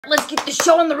Let's get the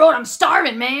show on the road. I'm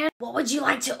starving, man. What would you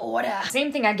like to order?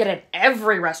 Same thing I get at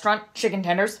every restaurant. Chicken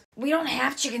tenders. We don't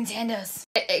have chicken tenders.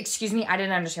 Excuse me, I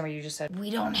didn't understand what you just said. We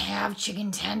don't have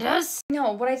chicken tenders?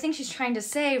 No, what I think she's trying to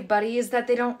say, buddy, is that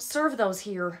they don't serve those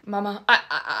here. Mama,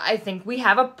 I think we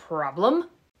have a problem.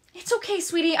 It's okay,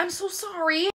 sweetie. I'm so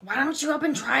sorry. Why don't you up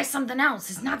and try something else?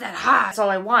 It's not that hard. That's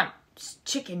all I want. Just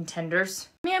chicken tenders.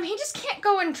 Ma'am, he just can't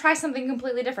go and try something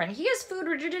completely different. He has food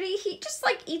rigidity. He just,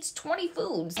 like, eats 20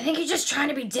 foods. I think you're just trying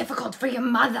to be difficult for your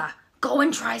mother. Go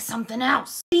and try something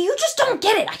else. You just don't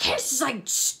get it. I can't just, like,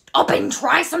 up and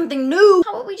try something new.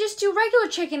 How about we just do regular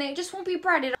chicken? It just won't be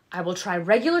breaded. I will try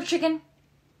regular chicken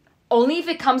only if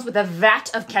it comes with a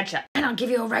vat of ketchup. And I'll give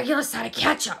you a regular side of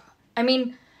ketchup. I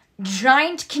mean,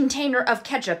 giant container of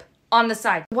ketchup on the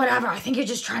side. Whatever, I think you're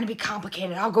just trying to be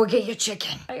complicated. I'll go get your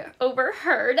chicken. I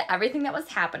overheard everything that was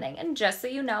happening, and just so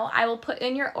you know, I will put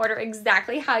in your order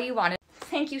exactly how you want it.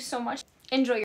 Thank you so much. Enjoy your